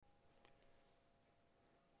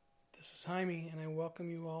This is Jaime, and I welcome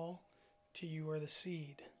you all to You Are the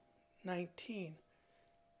Seed. 19.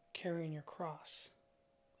 Carrying Your Cross.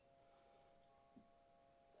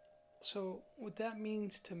 So, what that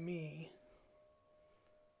means to me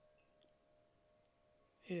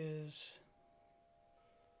is,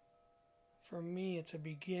 for me, it's a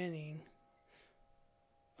beginning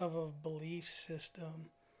of a belief system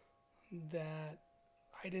that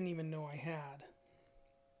I didn't even know I had.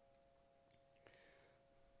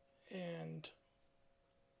 And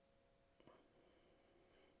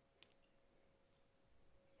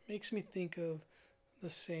makes me think of the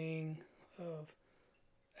saying of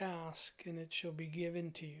ask and it shall be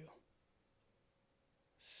given to you.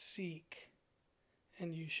 Seek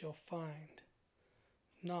and you shall find.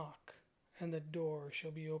 Knock and the door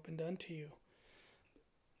shall be opened unto you.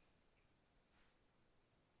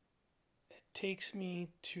 It takes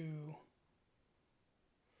me to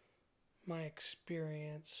my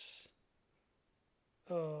experience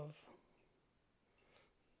of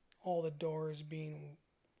all the doors being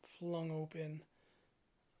flung open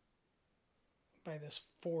by this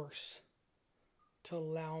force to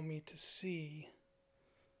allow me to see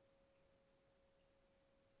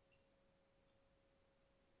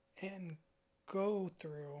and go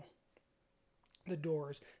through the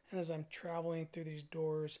doors. And as I'm traveling through these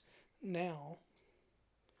doors now,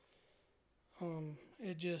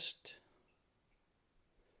 it just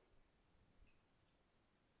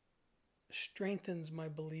strengthens my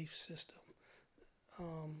belief system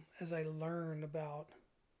as I learn about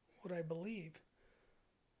what I believe.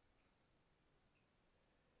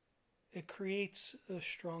 It creates a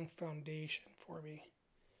strong foundation for me.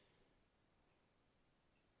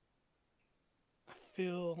 I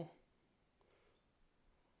feel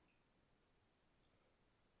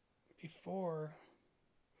before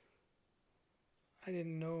I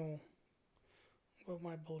didn't know what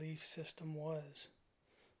my belief system was.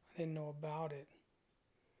 I didn't know about it.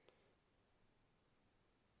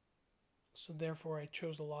 So therefore I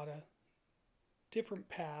chose a lot of different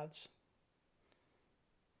paths.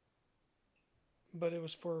 But it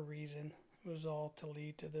was for a reason. It was all to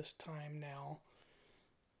lead to this time now.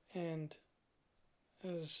 And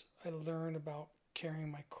as I learned about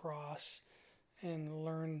carrying my cross and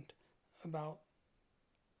learned about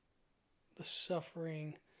the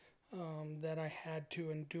suffering that I had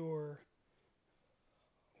to endure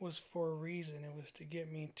was for a reason. It was to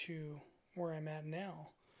get me to where I'm at now,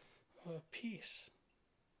 peace.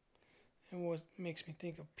 And what makes me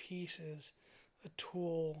think of peace is a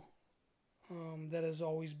tool that has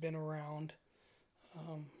always been around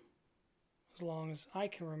as long as I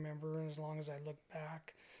can remember and as long as I look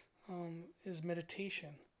back, is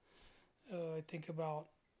meditation. I think about,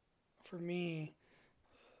 for me,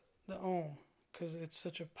 the Om, because it's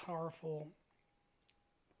such a powerful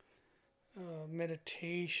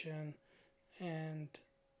meditation, and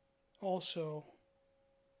also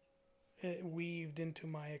it weaved into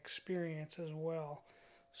my experience as well.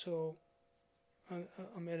 So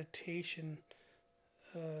a meditation,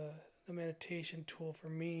 the meditation tool for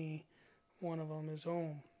me, one of them is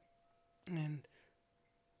Om. And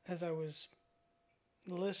as I was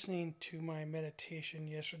listening to my meditation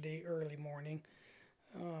yesterday early morning,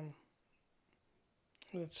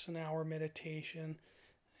 it's an hour meditation,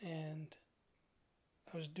 and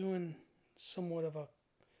I was doing somewhat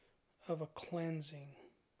of a cleansing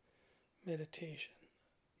meditation,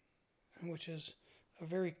 which is a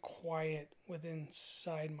very quiet within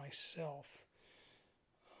inside myself,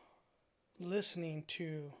 listening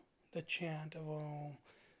to the chant of Om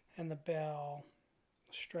and the bell,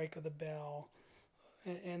 the strike of the bell,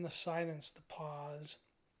 and the silence, the pause.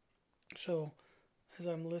 So as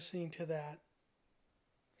I'm listening to that,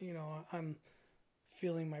 I'm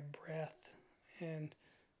feeling my breath, and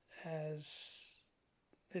as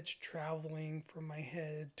it's traveling from my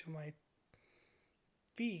head to my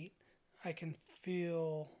feet, I can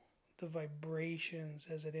feel the vibrations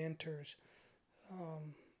as it enters,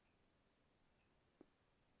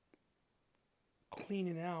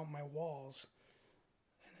 cleaning out my walls.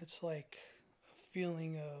 And it's like a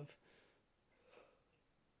feeling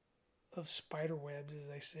of spider webs, as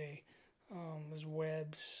I say, as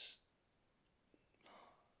webs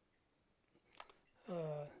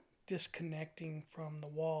disconnecting from the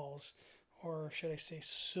walls, or should I say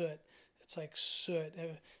soot. It's like soot.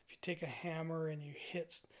 If you take a hammer and you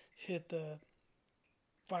hit the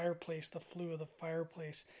fireplace, the flue of the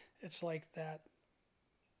fireplace, it's like that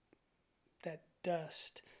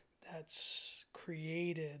dust that's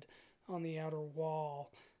created on the outer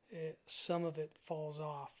wall. Some of it falls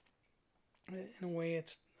off. In a way,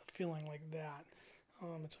 it's a feeling like that.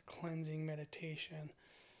 It's a cleansing meditation.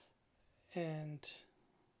 And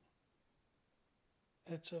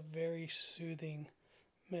it's a very soothing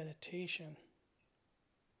meditation.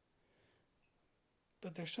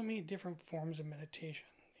 But there's so many different forms of meditation.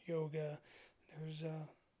 Yoga, there's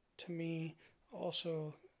to me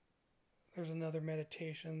also there's another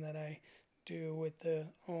meditation that I do with the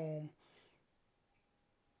Om,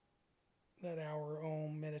 that hour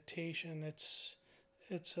Om meditation. It's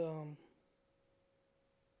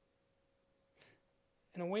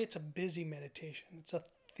in a way it's a busy meditation. It's a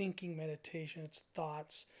thinking meditation. It's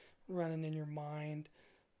thoughts running in your mind,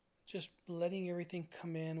 just letting everything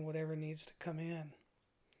come in, whatever needs to come in.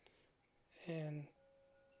 And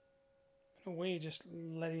in a way, just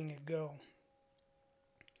letting it go.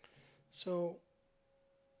 So,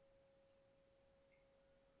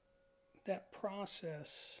 that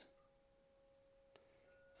process,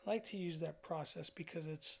 I like to use that process because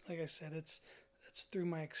it's, like I said, it's through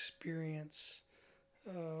my experience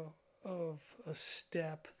of a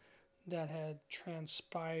step that had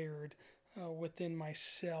transpired within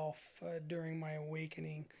myself during my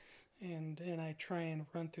awakening, and I try and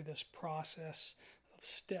run through this process of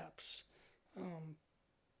steps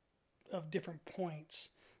of different points.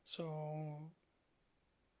 So,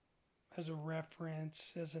 as a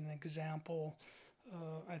reference, as an example,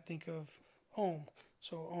 I think of Om.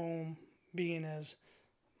 So, Om being as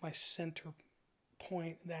my center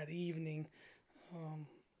point that evening,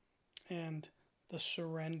 and the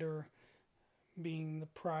surrender being the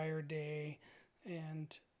prior day.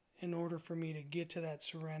 And in order for me to get to that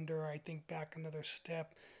surrender, I think back another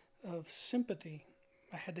step of sympathy.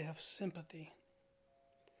 I had to have sympathy.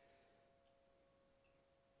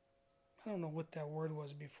 I don't know what that word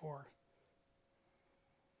was before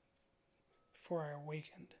I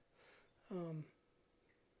awakened. I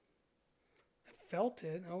felt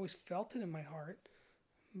it. I always felt it in my heart,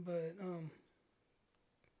 but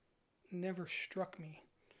never struck me.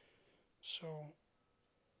 So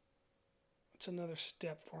it's another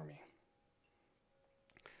step for me.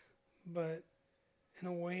 But in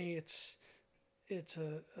a way, it's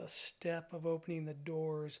a step of opening the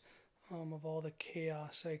doors of all the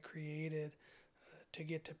chaos I created to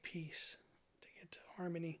get to peace, to get to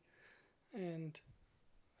harmony. And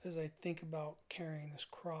as I think about carrying this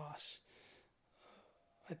cross,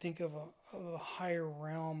 I think of a higher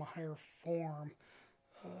realm, a higher form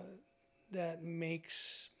that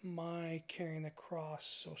makes my carrying the cross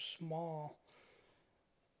so small.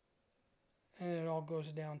 And it all goes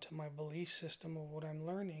down to my belief system of what I'm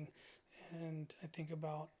learning. And I think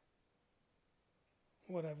about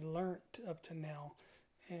what I've learned up to now.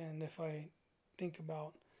 And if I think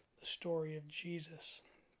about the story of Jesus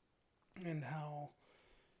and how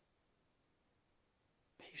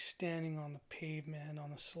he's standing on the pavement,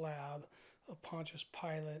 on the slab of Pontius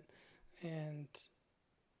Pilate, and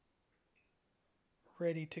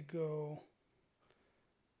ready to go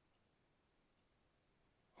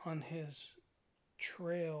on his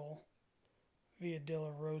trail via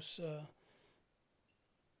Dolorosa,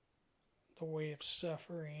 the way of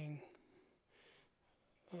suffering,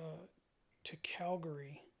 to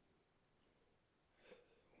Calvary,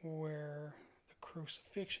 where the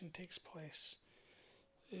crucifixion takes place.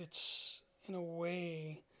 It's, in a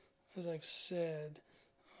way, as I've said,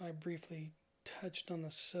 I briefly touched on the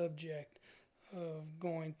subject of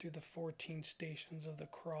going through the 14 stations of the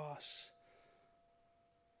cross.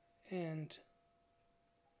 And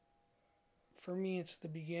for me, it's the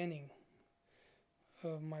beginning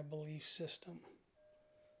of my belief system,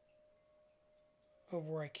 of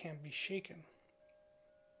where I can't be shaken.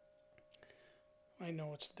 I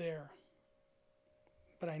know it's there,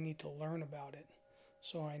 but I need to learn about it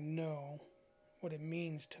so I know what it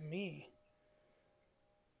means to me.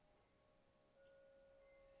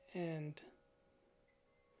 And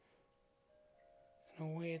in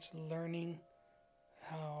a way, it's learning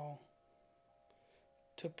how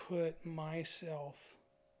to put myself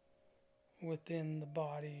within the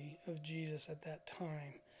body of Jesus at that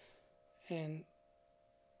time. And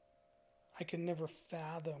I can never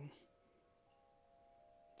fathom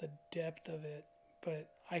the depth of it, but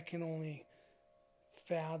I can only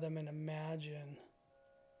fathom and imagine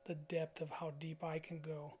the depth of how deep I can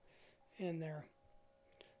go in there.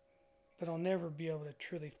 But I'll never be able to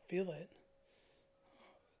truly feel it,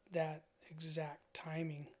 that exact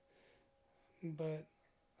timing. But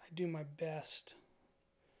I do my best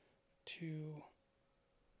to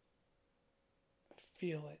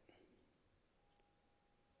feel it,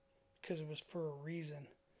 because it was for a reason.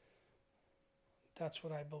 That's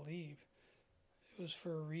what I believe. It was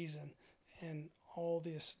for a reason. And all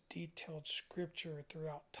this detailed scripture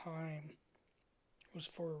throughout time was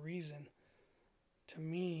for a reason. To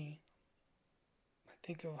me,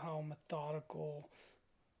 think of how methodical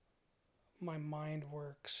my mind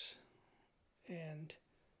works and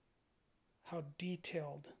how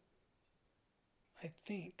detailed I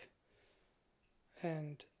think.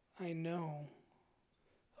 And I know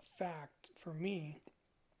a fact for me,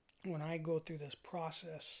 when I go through this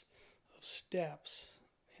process of steps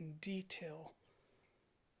in detail,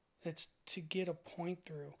 it's to get a point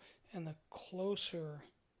through. And the closer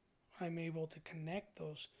I'm able to connect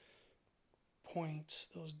those points,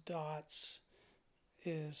 those dots,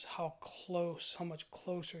 is how much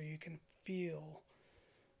closer you can feel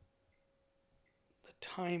the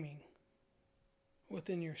timing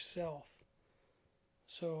within yourself.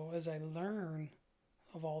 So as I learn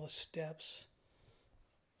of all the steps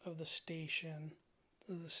of the stations,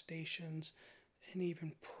 and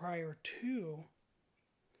even prior to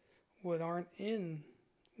what aren't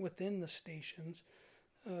within the stations,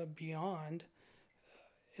 beyond,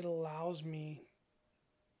 it allows me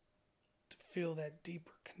to feel that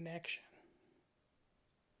deeper connection.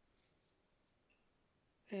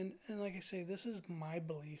 And like I say, this is my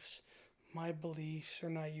beliefs. My beliefs are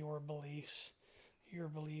not your beliefs. Your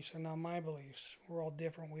beliefs are not my beliefs. We're all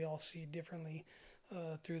different. We all see differently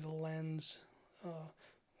through the lens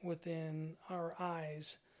within our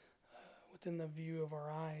eyes, within the view of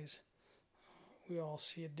our eyes. We all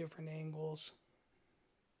see at different angles.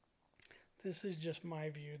 This is just my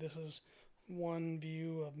view. This is one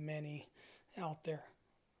view of many out there.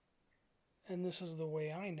 And this is the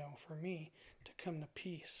way I know for me to come to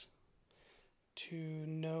peace, to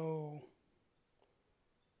know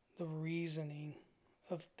the reasoning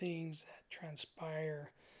of things that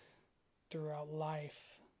transpire throughout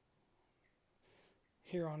life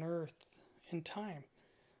here on earth in time.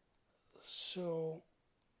 So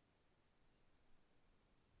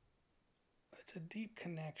it's a deep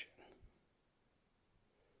connection.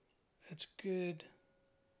 It's good.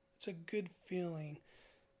 It's a good feeling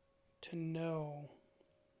to know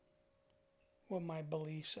what my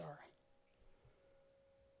beliefs are.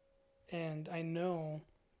 And I know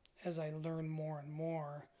as I learn more and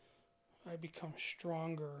more, I become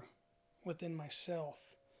stronger within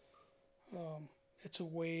myself. It's a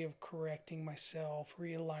way of correcting myself,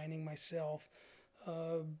 realigning myself,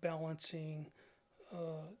 balancing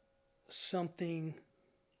something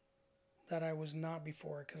that I was not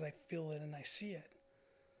before, because I feel it and I see it.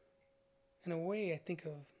 In a way, I think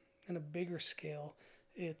of, in a bigger scale,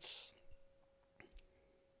 it's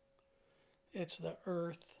the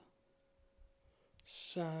earth,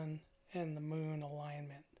 sun, and the moon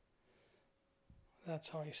alignment. That's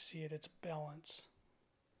how I see it. It's balance.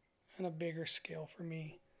 On a bigger scale for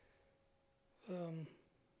me. It's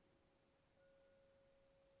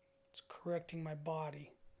correcting my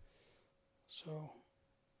body. So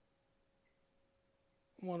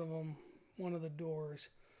one of the doors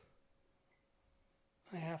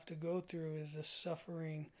I have to go through is the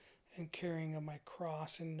suffering and carrying of my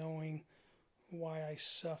cross and knowing why I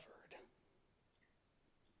suffered.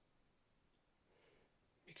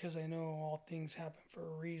 Because I know all things happen for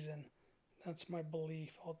a reason. That's my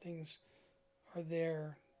belief. All things are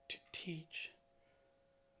there to teach,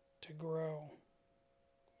 to grow.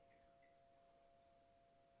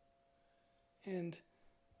 And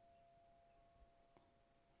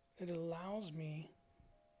it allows me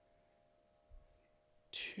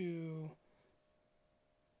to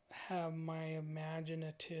have my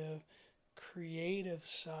imaginative, creative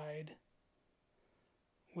side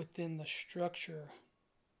within the structure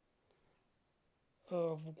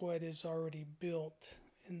of what is already built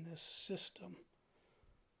in this system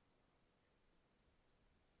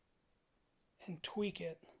and tweak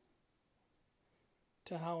it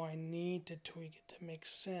to how I need to tweak it to make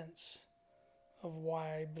sense of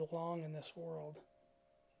why I belong in this world.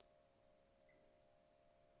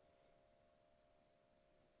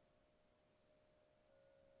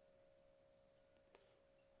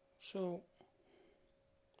 So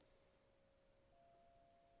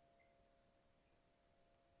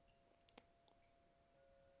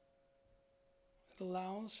it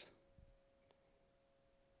allows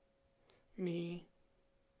me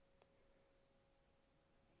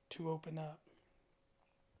to open up,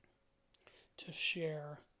 to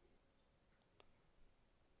share.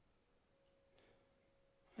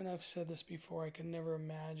 And I've said this before, I could never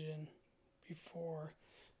imagine before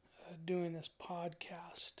doing this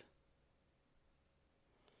podcast.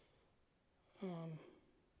 I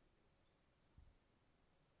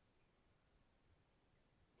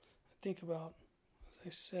think about, as I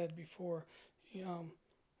said before,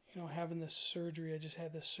 having this surgery. I just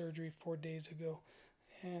had this surgery 4 days ago,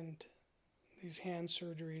 and these hand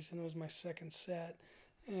surgeries, and it was my second set.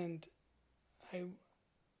 And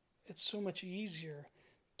it's so much easier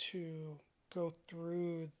to go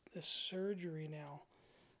through this surgery now,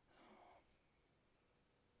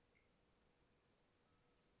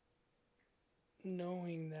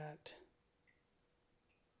 knowing that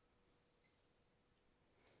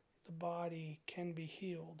the body can be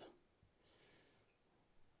healed.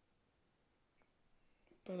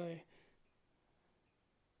 But I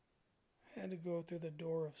had to go through the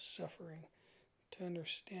door of suffering to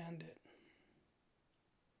understand it.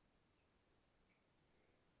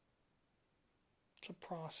 It's a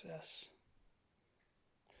process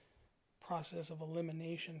of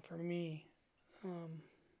elimination for me, to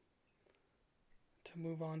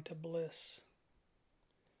move on to bliss.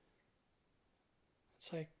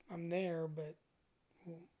 It's like I'm there, but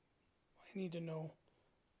I need to know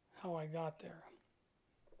how I got there.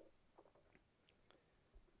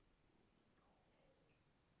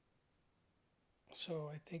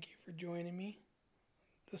 So I thank you for joining me.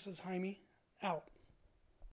 This is Jaime, out.